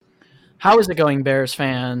How is it going, Bears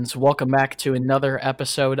fans? Welcome back to another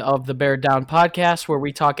episode of the Bear Down Podcast, where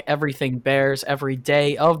we talk everything Bears every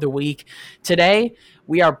day of the week. Today,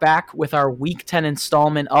 we are back with our Week 10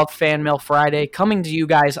 installment of Fan Mail Friday, coming to you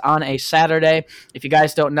guys on a Saturday. If you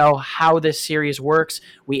guys don't know how this series works,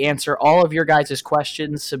 we answer all of your guys'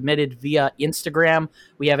 questions submitted via Instagram.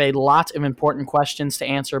 We have a lot of important questions to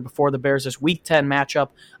answer before the Bears' Week 10 matchup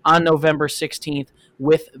on November 16th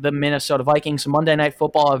with the Minnesota Vikings. Monday Night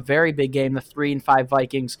Football, a very big game. The 3-5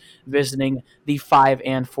 Vikings visiting the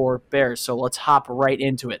 5-4 Bears. So let's hop right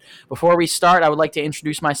into it. Before we start, I would like to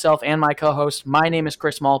introduce myself and my co-host. My name is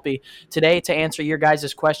Chris Malpe. Today, to answer your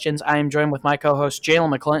guys' questions, I am joined with my co-host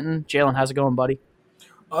Jalen McClinton. Jalen, how's it going, buddy?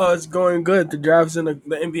 It's going good. The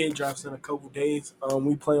NBA draft's in a couple days.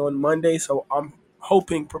 We play on Monday, so I'm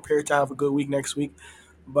prepared to have a good week next week.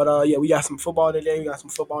 But yeah, we got some football today. We got some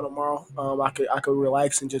football tomorrow. I could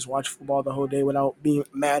relax and just watch football the whole day without being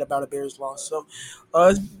mad about a Bears loss. So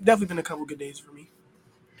it's definitely been a couple good days for me.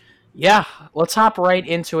 Yeah, let's hop right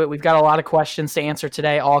into it. We've got a lot of questions to answer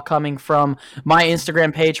today, all coming from my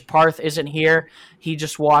Instagram page. Parth isn't here. He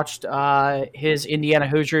just watched his Indiana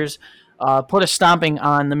Hoosiers put a stomping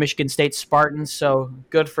on the Michigan State Spartans, so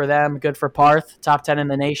good for them, good for Parth, top 10 in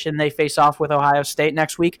the nation. They face off with Ohio State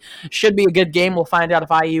next week. Should be a good game. We'll find out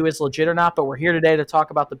if IU is legit or not, but we're here today to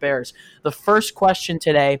talk about the Bears. The first question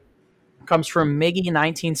today comes from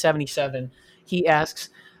Miggy1977. He asks,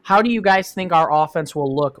 how do you guys think our offense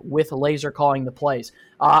will look with Lazor calling the plays?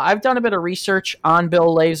 I've done a bit of research on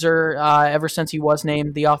Bill Lazor ever since he was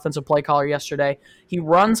named the offensive play caller yesterday. He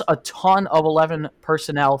runs a ton of 11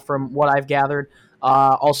 personnel from what I've gathered.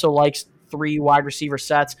 Also likes 3 wide receiver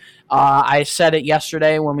sets. I said it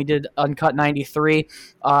yesterday when we did Uncut 93.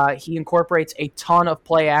 He incorporates a ton of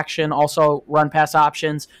play action, also run pass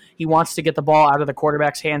options. He wants to get the ball out of the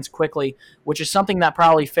quarterback's hands quickly, which is something that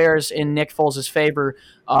probably fares in Nick Foles' favor.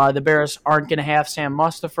 The Bears aren't going to have Sam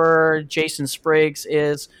Mustipher. Jason Spriggs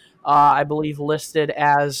is, I believe, listed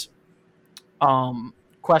as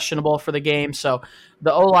questionable for the game. So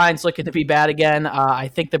the O-line's looking to be bad again. I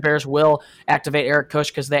think the Bears will activate Eric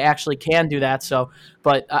Kush because they actually can do that.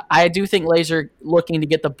 But I do think Lazor looking to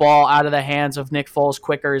get the ball out of the hands of Nick Foles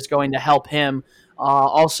quicker is going to help him.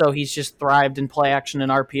 Also, he's just thrived in play action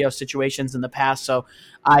and RPO situations in the past, so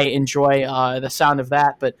I enjoy the sound of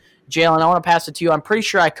that. But Jalen, I want to pass it to you. I'm pretty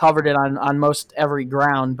sure I covered it on most every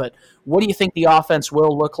ground, but what do you think the offense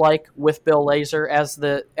will look like with Bill Lazor as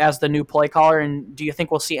the new play caller, and do you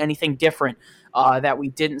think we'll see anything different that we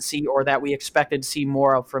didn't see or that we expected to see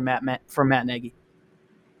more of from Matt Nagy?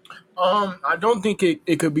 I don't think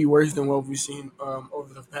it could be worse than what we've seen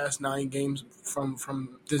over the past 9 games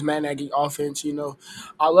from this Matt Nagy offense.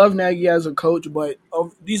 I love Nagy as a coach, but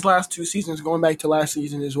of these last 2 seasons, going back to last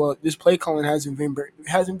season as well, this play calling hasn't been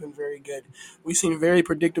very good. We've seen very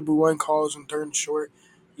predictable run calls on 3rd and short.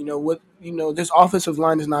 This offensive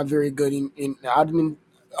line is not very good.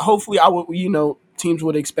 Hopefully, teams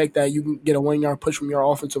would expect that you can get a 1-yard push from your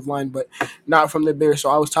offensive line, but not from the Bears. So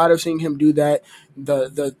I was tired of seeing him do that.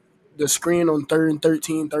 The screen on 3rd and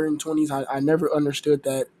 13, 3rd and 20s, I never understood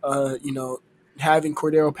that. Having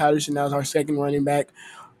Cordero Patterson as our second running back,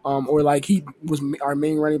 or like he was our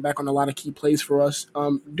main running back on a lot of key plays for us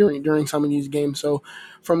during some of these games. So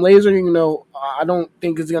from Lazor, I don't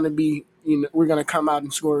think it's going to be, we're going to come out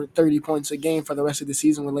and score 30 points a game for the rest of the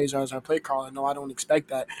season with Lazor as our play caller. No, I don't expect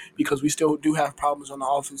that because we still do have problems on the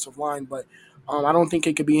offensive line. But I don't think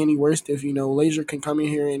it could be any worse if, Lazor can come in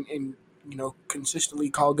here and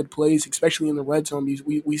consistently call good plays, especially in the red zone. Because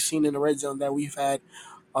we've seen in the red zone that we've had,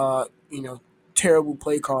 terrible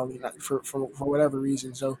play calling for whatever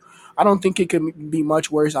reason. So I don't think it could be much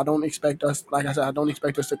worse. I don't expect us, like I said, I don't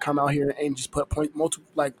expect us to come out here and just put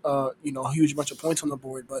a huge bunch of points on the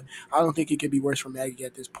board. But I don't think it could be worse for Nagy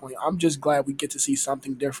at this point. I'm just glad we get to see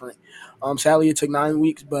something different. Sadly, it took 9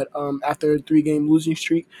 weeks, but after a 3-game losing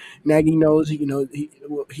streak, Nagy knows he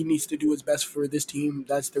needs to do his best for this team.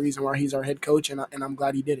 That's the reason why he's our head coach, and I'm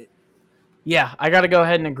glad he did it. Yeah, I got to go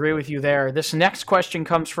ahead and agree with you there. This next question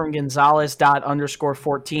comes from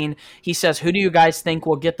Gonzalez._14. He says, who do you guys think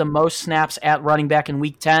will get the most snaps at running back in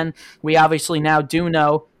Week 10? We obviously now do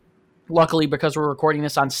know, luckily because we're recording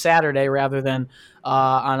this on Saturday rather than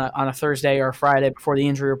on a Thursday or a Friday before the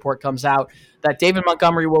injury report comes out, that David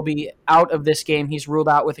Montgomery will be out of this game. He's ruled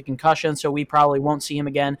out with a concussion, so we probably won't see him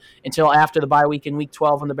again until after the bye week in Week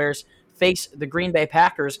 12 when the Bears face the Green Bay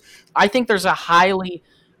Packers. I think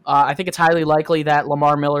it's highly likely that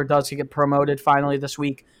Lamar Miller does get promoted finally this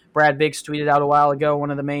week Brad Biggs tweeted out a while ago,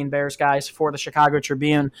 one of the main Bears guys for the Chicago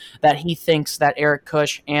Tribune, that he thinks that Eric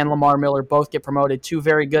Kush and Lamar Miller both get promoted. Two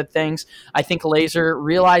very good things. I think Laser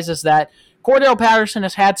realizes that Cordell Patterson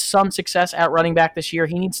has had some success at running back this year.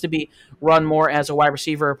 He needs to be run more as a wide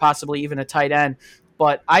receiver or possibly even a tight end.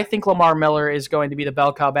 But I think Lamar Miller is going to be the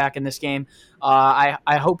bell cow back in this game. I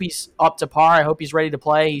hope he's up to par. I hope he's ready to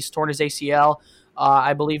play. He's torn his ACL,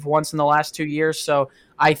 I believe, once in the last 2 years. So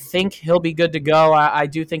I think he'll be good to go. I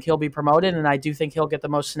do think he'll be promoted, and I do think he'll get the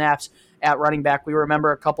most snaps at running back. We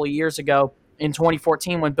remember a couple of years ago in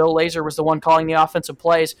 2014 when Bill Lazor was the one calling the offensive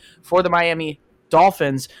plays for the Miami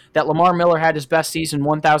Dolphins, that Lamar Miller had his best season,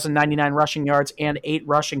 1,099 rushing yards and 8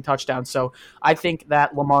 rushing touchdowns. So I think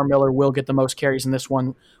that Lamar Miller will get the most carries in this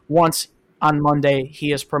one once on Monday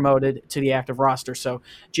he is promoted to the active roster. So,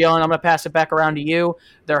 Jalen, I'm going to pass it back around to you.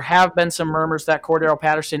 There have been some murmurs that Cordell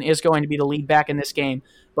Patterson is going to be the lead back in this game,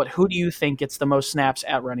 but who do you think gets the most snaps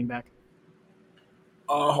at running back?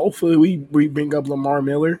 Hopefully we bring up Lamar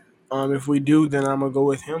Miller. If we do, then I'm gonna go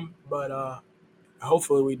with him. But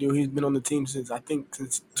hopefully we do. He's been on the team since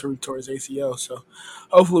Tariq tore his ACL. So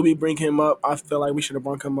hopefully we bring him up. I feel like we should have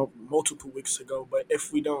brought him up multiple weeks ago. But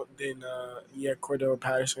if we don't, then Cordell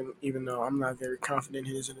Patterson. Even though I'm not very confident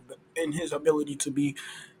in his ability to be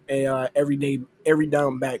a every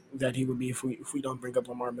down back that he would be if we don't bring up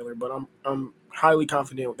Lamar Miller. But I'm highly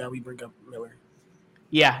confident that we bring up Miller.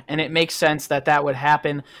 Yeah, and it makes sense that would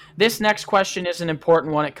happen. This next question is an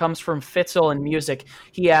important one. It comes from Fitzel in Music.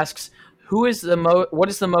 He asks, what is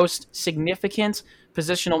the most significant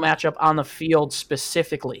positional matchup on the field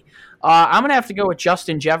specifically? I'm going to have to go with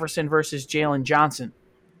Justin Jefferson versus Jalen Johnson.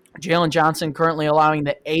 Jalen Johnson currently allowing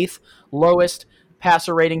the 8th lowest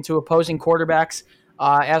passer rating to opposing quarterbacks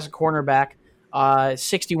as a cornerback.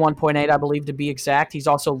 61.8, I believe, to be exact. He's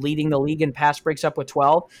also leading the league in pass breaks up with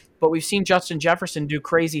 12. But we've seen Justin Jefferson do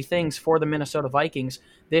crazy things for the Minnesota Vikings.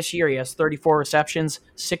 This year he has 34 receptions,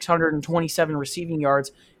 627 receiving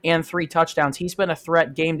yards, and 3 touchdowns. He's been a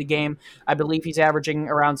threat game to game. I believe he's averaging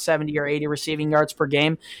around 70 or 80 receiving yards per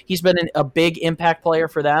game. He's been a big impact player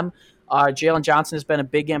for them. Jalen Johnson has been a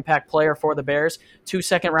big impact player for the Bears. 2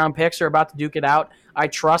 second-round picks are about to duke it out. I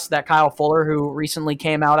trust that Kyle Fuller, who recently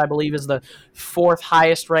came out, I believe, is the 4th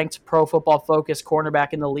highest-ranked Pro Football Focus cornerback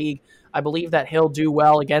in the league. I believe that he'll do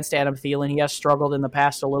well against Adam Thielen. He has struggled in the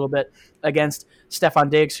past a little bit against Stephon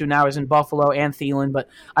Diggs, who now is in Buffalo, and Thielen. But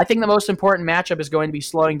I think the most important matchup is going to be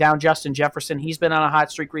slowing down Justin Jefferson. He's been on a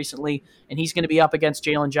hot streak recently, and he's going to be up against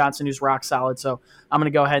Jalen Johnson, who's rock solid. So I'm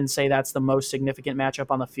going to go ahead and say that's the most significant matchup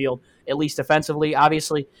on the field, at least defensively.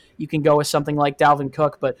 Obviously, you can go with something like Dalvin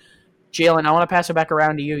Cook, but Jalen, I want to pass it back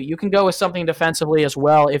around to you. You can go with something defensively as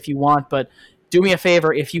well if you want, but do me a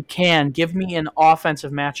favor, if you can, give me an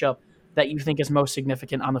offensive matchup that you think is most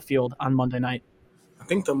significant on the field on Monday night. I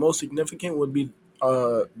think the most significant would be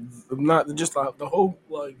not just the whole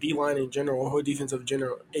D-line in general, whole defense in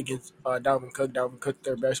general against Dalvin Cook. Dalvin Cook,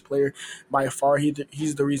 their best player by far.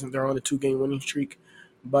 He's the reason they're on a 2-game winning streak.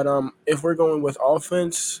 But if we're going with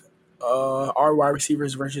offense, our wide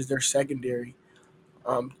receivers versus their secondary,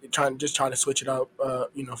 trying to switch it up,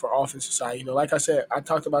 for offensive side. Like I said, I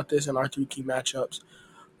talked about this in our 3 key matchups.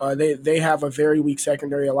 They have a very weak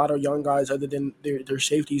secondary. A lot of young guys, other than their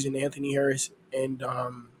safeties, and Anthony Harris and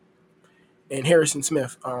Harrison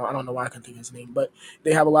Smith. I don't know why I can't think of his name, but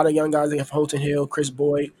they have a lot of young guys. They have Holton Hill, Chris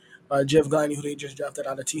Boyd, Jeff Gladney, who they just drafted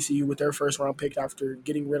out of TCU with their first-round pick after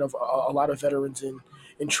getting rid of a lot of veterans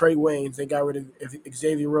in Trey Waynes. They got rid of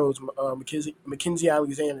Xavier Rhodes, Mackenzie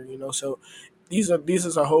Alexander. So these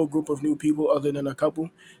is a whole group of new people, other than a couple.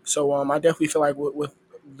 So I definitely feel like with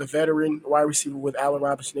the veteran wide receiver with Allen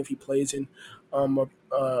Robinson, if he plays, in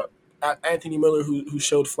Anthony Miller, who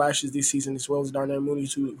showed flashes this season, as well as Darnell Mooney,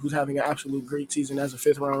 who's having an absolute great season as a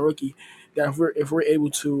 5th-round rookie. That if we're able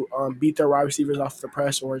to beat their wide receivers off the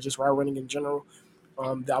press or just route running in general,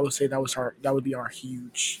 I would say that would be our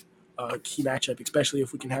huge key matchup, especially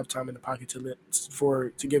if we can have time in the pocket to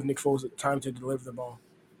give Nick Foles time to deliver the ball.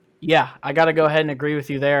 Yeah, I got to go ahead and agree with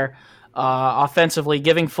you there. Offensively,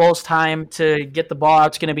 giving Foles time to get the ball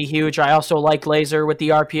out is going to be huge. I also like Laser with the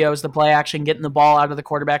RPOs, the play action, getting the ball out of the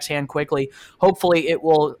quarterback's hand quickly. Hopefully it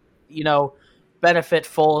will, benefit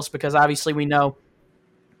Foles, because obviously we know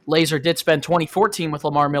Laser did spend 2014 with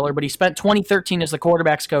Lamar Miller, but he spent 2013 as the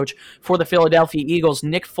quarterback's coach for the Philadelphia Eagles.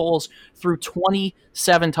 Nick Foles threw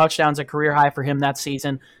 27 touchdowns, a career high for him that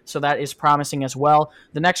season, so that is promising as well.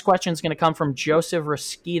 The next question is going to come from Joseph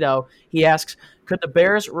Rasquito. He asks, could the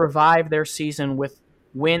Bears revive their season with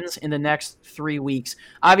wins in the next 3 weeks?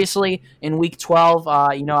 Obviously, in Week 12,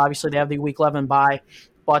 obviously they have the Week 11 bye,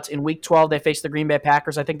 But in Week 12, they face the Green Bay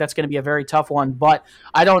Packers. I think that's going to be a very tough one. But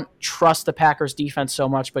I don't trust the Packers defense so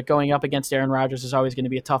much. But going up against Aaron Rodgers is always going to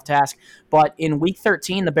be a tough task. But in Week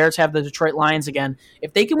 13, the Bears have the Detroit Lions again.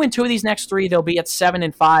 If they can win 2 of these next 3, they'll be at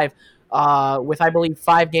 7-5. With, I believe,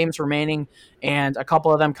 5 games remaining, and a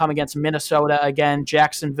couple of them come against Minnesota again,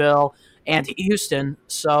 Jacksonville, and Houston.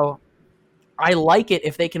 So I like it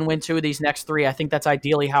if they can win 2 of these next 3. I think that's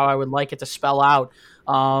ideally how I would like it to spell out.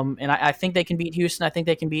 And I think they can beat Houston. I think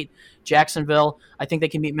they can beat Jacksonville. I think they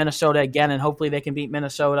can beat Minnesota again, and hopefully they can beat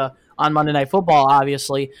Minnesota on Monday Night Football,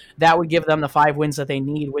 obviously. That would give them the 5 wins that they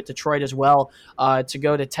need with Detroit as well to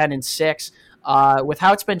go to 10-6. With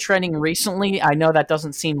how it's been trending recently, I know that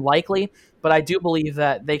doesn't seem likely, but I do believe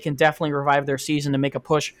that they can definitely revive their season to make a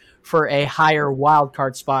push for a higher wild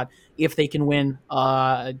card spot if they can win 2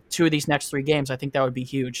 of these next 3 games. I think that would be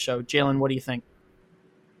huge. So, Jalen, what do you think?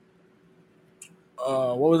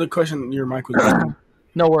 What was the question? Your mic was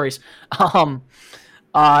No worries.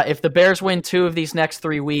 If the Bears win 2 of these next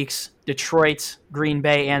 3 weeks, Detroit, Green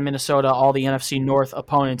Bay, and Minnesota, all the NFC North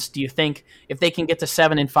opponents, do you think if they can get to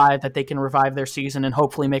 7-5 that they can revive their season and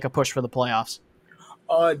hopefully make a push for the playoffs?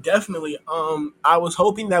 Definitely. I was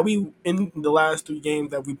hoping that we in the last 3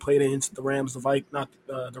 games that we played against the Rams, the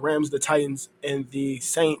Rams, the Titans, and the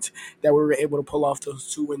Saints, that we were able to pull off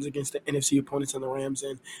those 2 wins against the NFC opponents and the Rams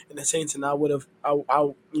and the Saints. And I would have, I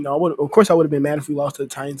would, of course, I would have been mad if we lost to the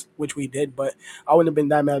Titans, which we did, but I wouldn't have been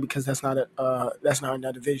that mad because that's not in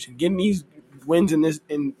that division. Getting these wins against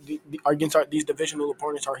these divisional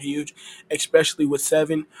opponents are huge, especially with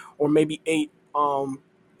 7 or maybe 8.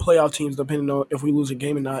 Playoff teams, depending on if we lose a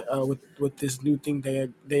game or not, with this new thing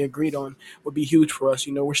they agreed on, would be huge for us.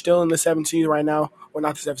 We're still in the 7th seed right now, or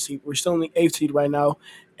not the 7th seed. We're still in the 8th seed right now,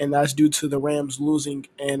 and that's due to the Rams losing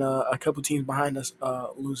and a couple teams behind us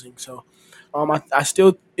losing. So, I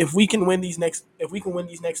still, if we can win these next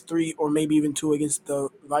 3 or maybe even 2 against the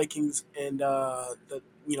Vikings and the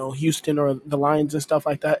Houston or the Lions and stuff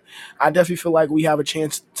like that, I definitely feel like we have a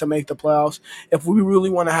chance to make the playoffs. If we really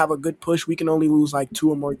want to have a good push, we can only lose like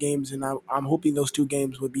 2 or more games, and I'm hoping those 2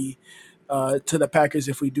 games would be to the Packers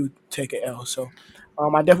if we do take an L. So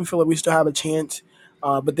I definitely feel like we still have a chance,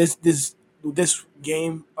 but this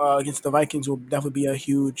game against the Vikings will definitely be a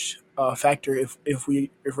huge factor if we're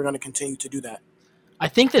going to continue to do that. I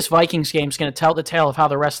think this Vikings game is going to tell the tale of how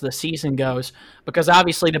the rest of the season goes, because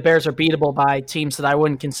obviously the Bears are beatable by teams that I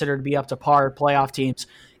wouldn't consider to be up to par playoff teams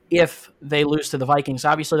if they lose to the Vikings.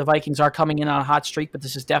 Obviously the Vikings are coming in on a hot streak, but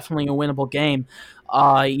this is definitely a winnable game.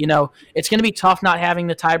 It's going to be tough not having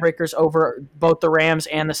the tiebreakers over both the Rams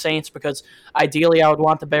and the Saints, because ideally I would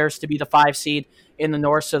want the Bears to be the 5 seed in the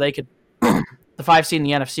North so they could the 5 seed in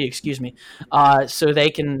the NFC, excuse me, so they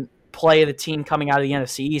can play the team coming out of the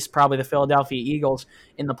NFC East, probably the Philadelphia Eagles,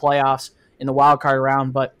 in the playoffs in the wild card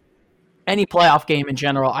round. But any playoff game in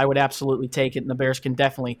general, I would absolutely take it, and the Bears can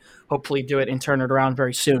definitely, hopefully, do it and turn it around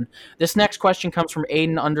very soon. This next question comes from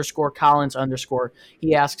Aiden_Collins_.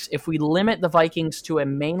 He asks, if we limit the Vikings to a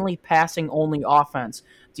mainly passing-only offense,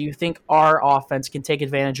 do you think our offense can take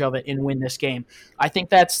advantage of it and win this game? I think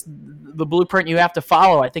that's the blueprint you have to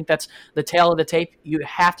follow. I think that's the tail of the tape. You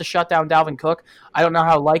have to shut down Dalvin Cook. I don't know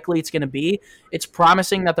how likely it's going to be. It's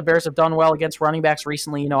promising that the Bears have done well against running backs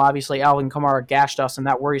recently. Obviously Alvin Kamara gashed us, and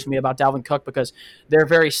that worries me about Dalvin Cook because they're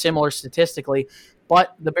very similar statistically.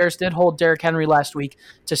 But the Bears did hold Derrick Henry last week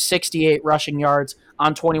to 68 rushing yards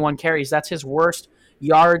on 21 carries. That's his worst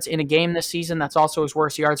yards in a game this season. That's also his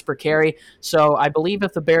worst yards per carry. So I believe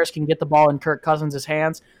if the Bears can get the ball in Kirk Cousins'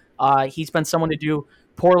 hands, he's been someone to do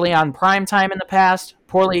poorly on prime time in the past,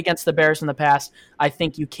 poorly against the Bears in the past. I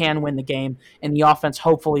think you can win the game, and the offense,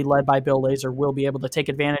 hopefully led by Bill Lazor, will be able to take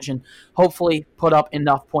advantage and hopefully put up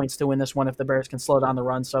enough points to win this one if the Bears can slow down the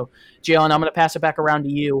run. So, Jalen, I'm going to pass it back around to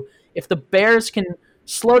you. If the Bears can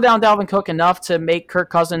slow down Dalvin Cook enough to make Kirk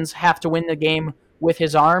Cousins have to win the game with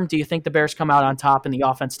his arm, do you think the Bears come out on top and the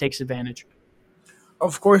offense takes advantage?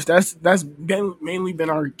 Of course, that's mainly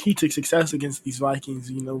been our key to success against these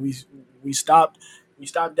Vikings. We stopped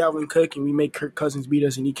Dalvin Cook and we make Kirk Cousins beat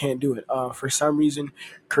us, and he can't do it. For some reason,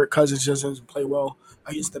 Kirk Cousins just doesn't play well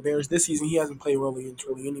against the Bears this season. He hasn't played well against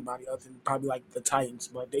really anybody other than probably like the Titans,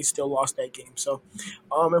 but they still lost that game. So,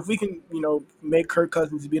 if we can, make Kirk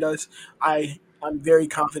Cousins beat us, I'm very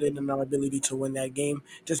confident in our ability to win that game.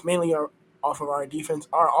 Just mainly off of our defense.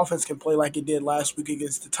 Our offense can play like it did last week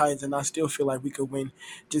against the Titans, and I still feel like we could win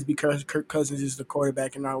just because Kirk Cousins is the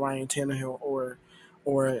quarterback and not Ryan Tannehill or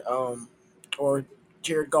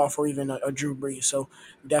Jared Goff or even a Drew Brees. So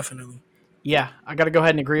definitely. Yeah, I got to go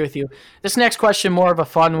ahead and agree with you. This next question, more of a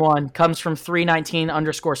fun one, comes from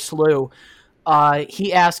 319_slew.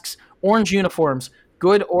 He asks, orange uniforms,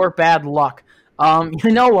 good or bad luck.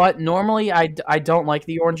 You know what? Normally, I don't like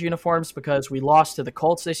the orange uniforms because we lost to the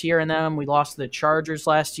Colts this year in them. We lost to the Chargers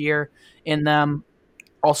last year in them.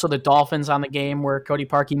 Also, the Dolphins on the game where Cody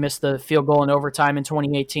Parkey missed the field goal in overtime in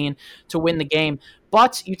 2018 to win the game.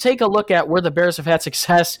 But you take a look at where the Bears have had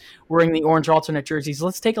success wearing the orange alternate jerseys.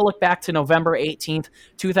 Let's take a look back to November 18th,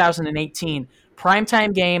 2018.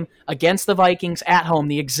 Primetime game against the Vikings at home.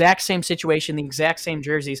 The exact same situation, the exact same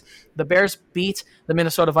jerseys. The Bears beat the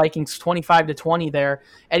Minnesota Vikings 25-20 there.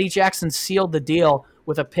 Eddie Jackson sealed the deal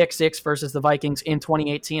with a pick six versus the Vikings in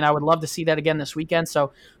 2018. I would love to see that again this weekend.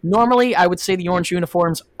 So normally I would say the orange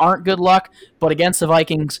uniforms aren't good luck, but against the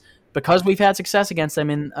Vikings, because we've had success against them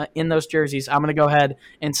in those jerseys, I'm going to go ahead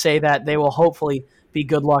and say that they will hopefully be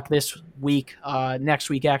good luck this week, next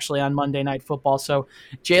week actually on Monday Night Football. So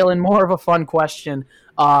Jalen, more of a fun question.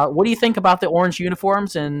 What do you think about the orange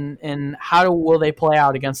uniforms and how will they play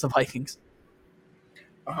out against the Vikings?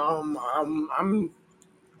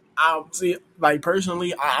 I'll see. Like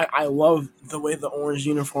personally, I love the way the orange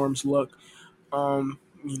uniforms look.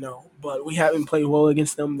 But we haven't played well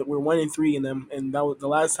against them. That we're 1-3 in them, and that was the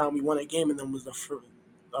last time we won a game in them was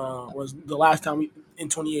the last time in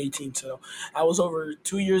 2018. So I was over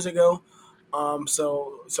 2 years ago.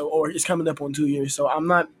 Or it's coming up on 2 years. So I'm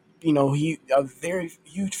not, a very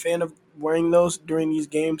huge fan of wearing those during these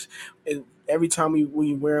games. Every time we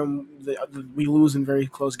wear them, we lose in very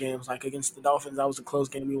close games. Like against the Dolphins, that was a close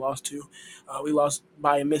game we lost to. We lost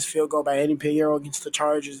by a missed field goal by Eddie Piñeiro against the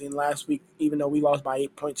Chargers. And last week, even though we lost by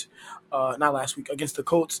 8 points, not last week, against the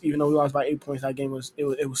Colts, even though we lost by 8 points, that game was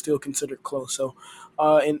still considered close. So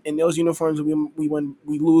in those uniforms,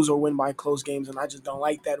 we lose or win by close games, and I just don't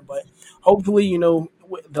like that. But hopefully,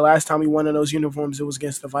 the last time we won in those uniforms, it was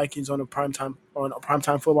against the Vikings on a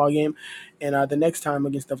primetime football game, and the next time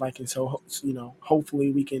against the Vikings. So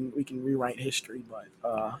hopefully we can rewrite history.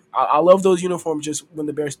 But I love those uniforms. Just when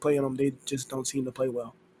the Bears play in them, they just don't seem to play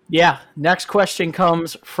well. Yeah. Next question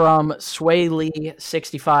comes from Sway Lee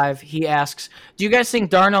 65. He asks, do you guys think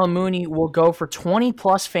Darnell Mooney will go for 20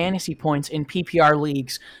 plus fantasy points in PPR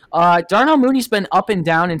leagues? Darnell Mooney's been up and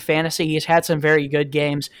down in fantasy. He's had some very good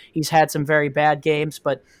games. He's had some very bad games,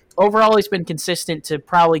 but overall he's been consistent to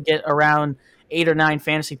probably get around 8 or 9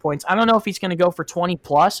 fantasy points. I don't know if he's going to go for 20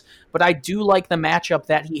 plus, but I do like the matchup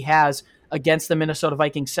that he has against the Minnesota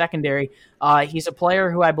Vikings secondary. He's a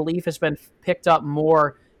player who I believe has been picked up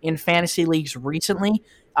more in fantasy leagues recently.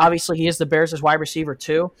 Obviously, he is the Bears' wide receiver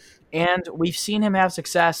too, and we've seen him have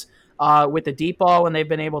success with the deep ball when they've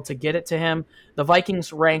been able to get it to him. The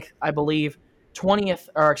Vikings rank, I believe,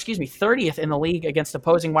 30th in the league against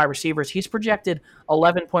opposing wide receivers. He's projected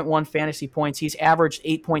 11.1 fantasy points. He's averaged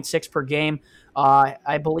 8.6 per game.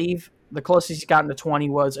 I believe the closest he's gotten to 20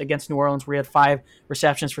 was against New Orleans, where he had 5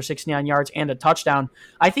 receptions for 69 yards and a touchdown.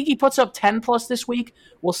 I think he puts up 10 plus this week.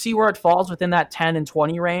 We'll see where it falls within that 10 and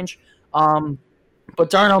 20 range. But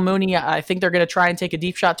Darnell Mooney, I think they're going to try and take a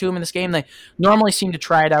deep shot to him in this game. They normally seem to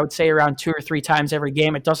try it, I would say, around 2 or 3 times every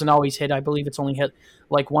game. It doesn't always hit. I believe it's only hit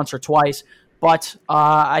like once or twice. But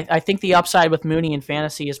I think the upside with Mooney in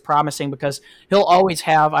fantasy is promising because he'll always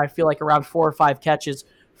have, I feel like, around 4 or 5 catches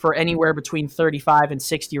for anywhere between 35 and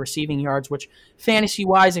 60 receiving yards, which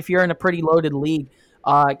fantasy-wise, if you're in a pretty loaded league,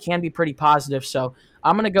 can be pretty positive. So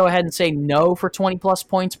I'm going to go ahead and say no for 20-plus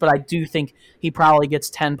points, but I do think he probably gets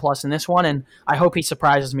 10-plus in this one, and I hope he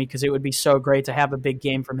surprises me because it would be so great to have a big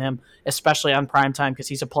game from him, especially on primetime because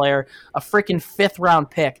he's a player, a freaking 5th-round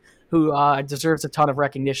pick who deserves a ton of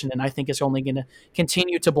recognition, and I think is only going to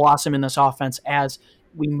continue to blossom in this offense as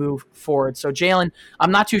we move forward. So, Jalen,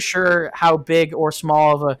 I'm not too sure how big or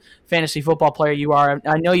small of a fantasy football player you are.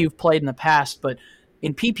 I know you've played in the past, but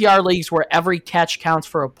in PPR leagues where every catch counts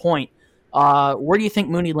for a point, where do you think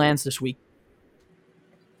Mooney lands this week?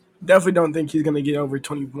 Definitely don't think he's going to get over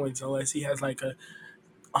 20 points unless he has like a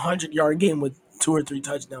 100-yard game with 2 or 3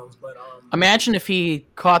 touchdowns. But imagine if he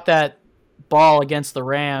caught that ball against the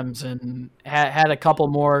Rams and had a couple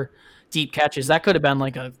more deep catches. That could have been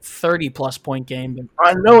like a 30-plus point game.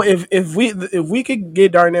 I know if we could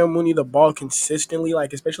get Darnell Mooney the ball consistently,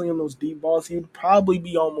 like especially on those deep balls, he'd probably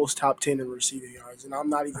be almost top 10 in receiving yards. And I'm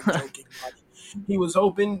not even joking. Like, he was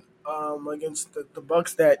open against the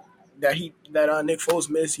Bucks that Nick Foles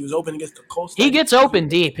missed. He was open against the Colts. He gets open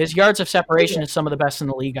deep. His yards of separation is some of the best in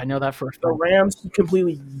the league. I know that for a fact. The Rams, he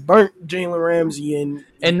completely burnt Jalen Ramsey, and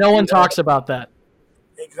no one talks about that.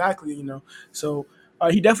 Exactly, So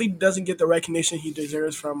he definitely doesn't get the recognition he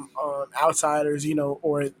deserves from outsiders,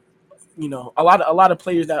 or a lot of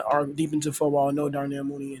players that are deep into football know Darnell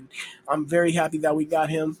Mooney, and I'm very happy that we got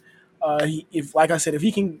him. If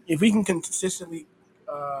we can consistently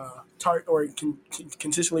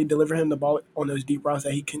consistently deliver him the ball on those deep routes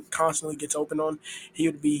that he constantly gets open on, he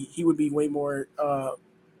would be way more.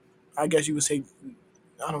 I guess you would say,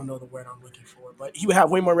 I don't know the word I'm looking for, but he would have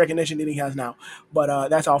way more recognition than he has now. But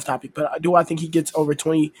that's off topic. But do I think he gets over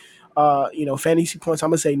 20, fantasy points? I'm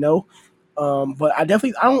gonna say no. But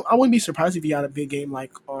I wouldn't be surprised if he had a big game.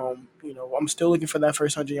 Like, I'm still looking for that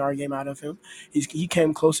first 100-yard game out of him. He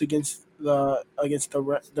came close that's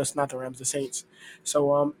not the Rams, the Saints.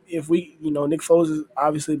 So if Nick Foles is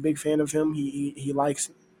obviously a big fan of him. He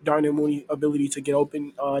likes Darnell Mooney's ability to get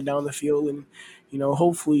open down the field, and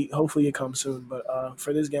hopefully it comes soon. But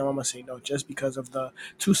for this game, I'm gonna say no, just because of the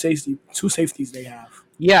two safeties they have.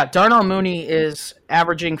 Yeah, Darnell Mooney is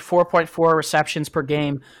averaging 4.4 receptions per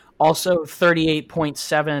game, also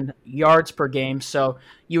 38.7 yards per game. So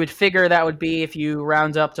you would figure that would be, if you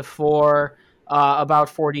round up to four, about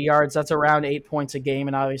 40 yards. That's around 8 points a game,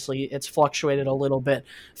 and obviously it's fluctuated a little bit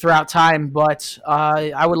throughout time. But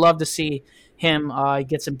I would love to see him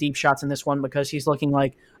get some deep shots in this one, because he's looking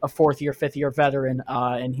like a fourth-year, fifth-year veteran,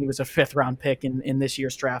 and he was a fifth-round pick in this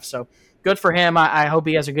year's draft. So good for him. I hope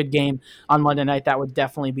he has a good game on Monday night. That would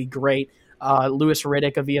definitely be great. Louis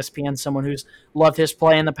Riddick of ESPN, someone who's loved his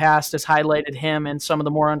play in the past, has highlighted him and some of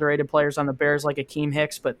the more underrated players on the Bears like Akeem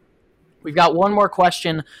Hicks. But we've got one more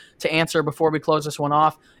question to answer before we close this one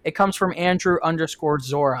off. It comes from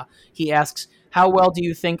Andrew_Zora. He asks, how well do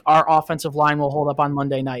you think our offensive line will hold up on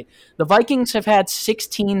Monday night? The Vikings have had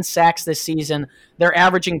 16 sacks this season. They're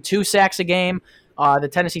averaging 2 sacks a game. The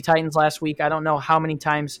Tennessee Titans last week, I don't know how many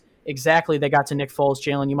times exactly they got to Nick Foles.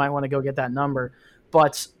 Jalen, you might want to go get that number.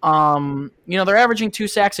 But, they're averaging 2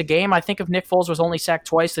 sacks a game. I think if Nick Foles was only sacked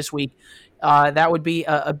twice this week, that would be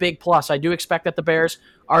a big plus. I do expect that the Bears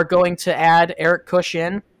are going to add Eric Kush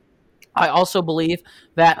in. I also believe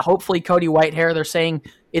that hopefully Cody Whitehair, they're saying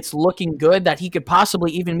it's looking good that he could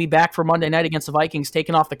possibly even be back for Monday night against the Vikings,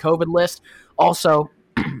 taken off the COVID list. Also,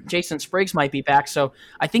 Jason Spriggs might be back. So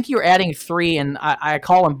I think you're adding 3, and I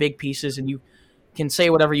call them big pieces, and you can say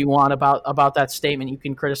whatever you want about that statement. You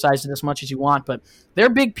can criticize it as much as you want, but they're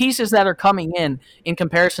big pieces that are coming in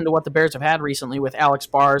comparison to what the Bears have had recently with Alex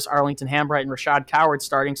Bars, Arlington Hambright, and Rashad Coward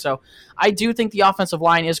starting. So I do think the offensive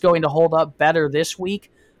line is going to hold up better this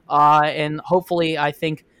week, and hopefully I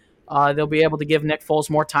think they'll be able to give Nick Foles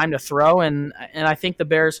more time to throw, and I think the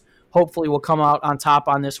Bears hopefully will come out on top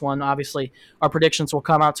on this one. Obviously, our predictions will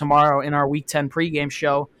come out tomorrow in our Week 10 pregame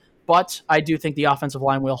show. But I do think the offensive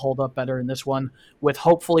line will hold up better in this one, with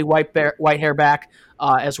hopefully Whitehair back,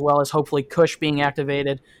 as well as hopefully Kush being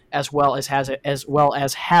activated, as well as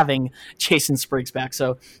having Jason Spriggs back.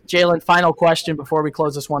 So, Jalen, final question before we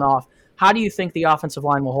close this one off: how do you think the offensive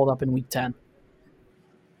line will hold up in Week 10?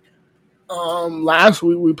 Last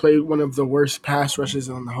week we played one of the worst pass rushes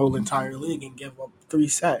in the whole entire league and gave up 3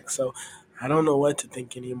 sacks. So I don't know what to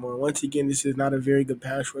think anymore. Once again, this is not a very good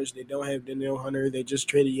pass rush. They don't have Danielle Hunter. They just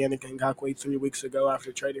traded Yannick Ngakoue 3 weeks ago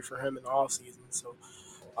after trading for him in the offseason. So,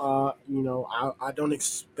 I don't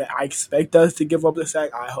expect. I expect us to give up the sack.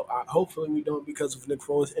 Hopefully we don't, because of Nick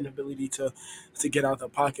Foles' inability to get out the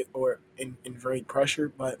pocket or invade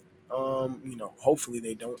pressure. But hopefully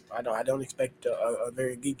they don't. I don't expect a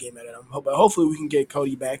very good game out of them. But hopefully we can get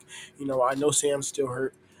Cody back. I know Sam's still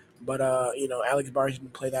hurt. But, Alex Bars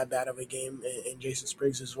didn't play that bad of a game, and Jason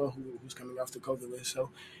Spriggs as well, who's coming off the COVID list.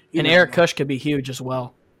 So, and Eric Kush could be huge as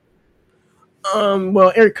well.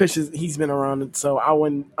 Well, Eric Kush he's been around, so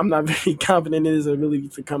I'm not very confident in his ability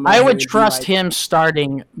to come out. I would trust him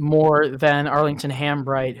starting more than Arlington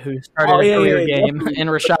Hambright, who started a career game, definitely.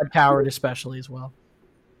 And Rashad Coward especially as well.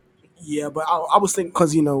 Yeah, but I was thinking,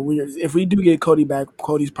 because, if we do get Cody back,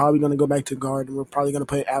 Cody's probably going to go back to guard, and we're probably going to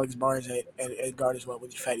put Alex Bars at guard as well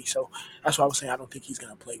with Fetty. So that's why I was saying I don't think he's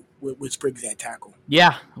going to play with Spriggs at tackle.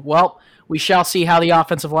 Yeah, well, we shall see how the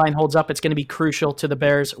offensive line holds up. It's going to be crucial to the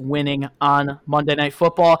Bears winning on Monday Night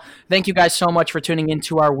Football. Thank you guys so much for tuning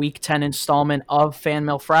into our Week 10 installment of Fan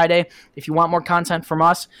Mail Friday. If you want more content from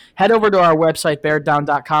us, head over to our website,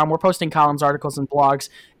 beardown.com. We're posting columns, articles, and blogs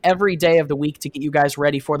every day of the week to get you guys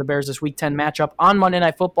ready for the Bears' Week 10 matchup on Monday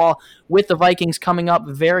Night Football with the Vikings coming up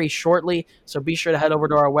very shortly. So be sure to head over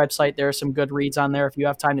to our website. There are some good reads on there if you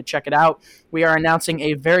have time to check it out. We are announcing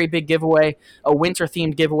a very big giveaway, a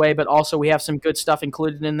winter-themed giveaway, but also we have some good stuff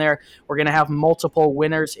included in there. We're going to have multiple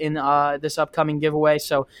winners in this upcoming giveaway.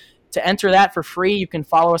 So to enter that for free, you can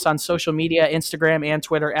follow us on social media, Instagram and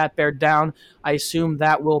Twitter at BearDown. I assume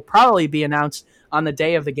that will probably be announced on the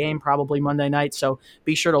day of the game, probably Monday night. So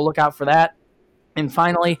be sure to look out for that. And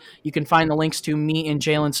finally, you can find the links to me and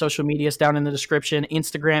Jalen's social medias down in the description,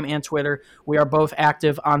 Instagram and Twitter. We are both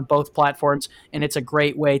active on both platforms, and it's a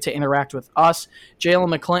great way to interact with us.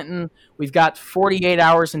 Jalen McClinton, we've got 48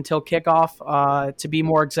 hours until kickoff, to be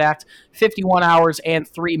more exact, 51 hours and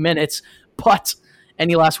 3 minutes. But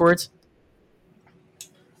any last words?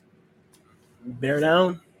 Bear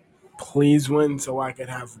down. Please win so I could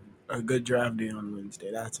have a good draft day on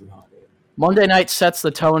Wednesday. That's about it. Monday night sets the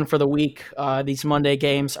tone for the week. These Monday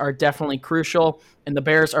games are definitely crucial, and the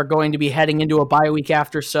Bears are going to be heading into a bye week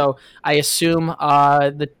after, so I assume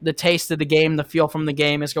the taste of the game, the feel from the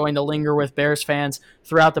game is going to linger with Bears fans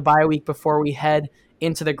throughout the bye week before we head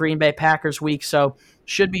into the Green Bay Packers week, so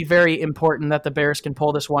should be very important that the Bears can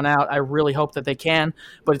pull this one out. I really hope that they can,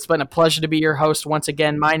 but it's been a pleasure to be your host once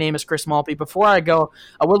again. My name is Chris Malpe. Before I go,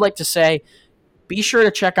 I would like to say, be sure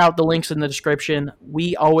to check out the links in the description.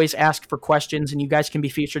 We always ask for questions, and you guys can be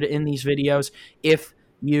featured in these videos if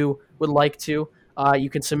you would like to. You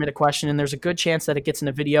can submit a question, and there's a good chance that it gets in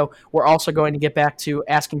a video. We're also going to get back to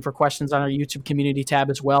asking for questions on our YouTube community tab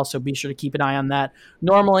as well, so be sure to keep an eye on that.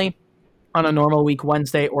 Normally, on a normal week,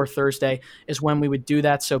 Wednesday or Thursday is when we would do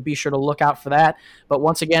that, so be sure to look out for that. But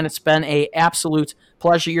once again, it's been an absolute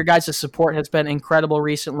pleasure. Your guys' support has been incredible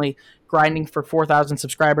recently, grinding for 4,000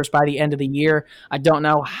 subscribers by the end of the year. I don't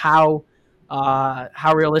know how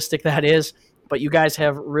realistic that is, but you guys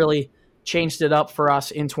have really changed it up for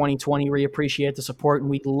us in 2020. We appreciate the support, and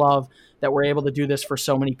we love that we're able to do this for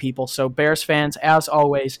so many people. So Bears fans, as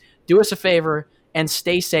always, do us a favor and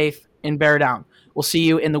stay safe and bear down. We'll see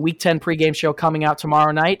you in the Week 10 pregame show coming out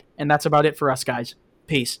tomorrow night, and that's about it for us, guys.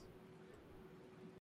 Peace.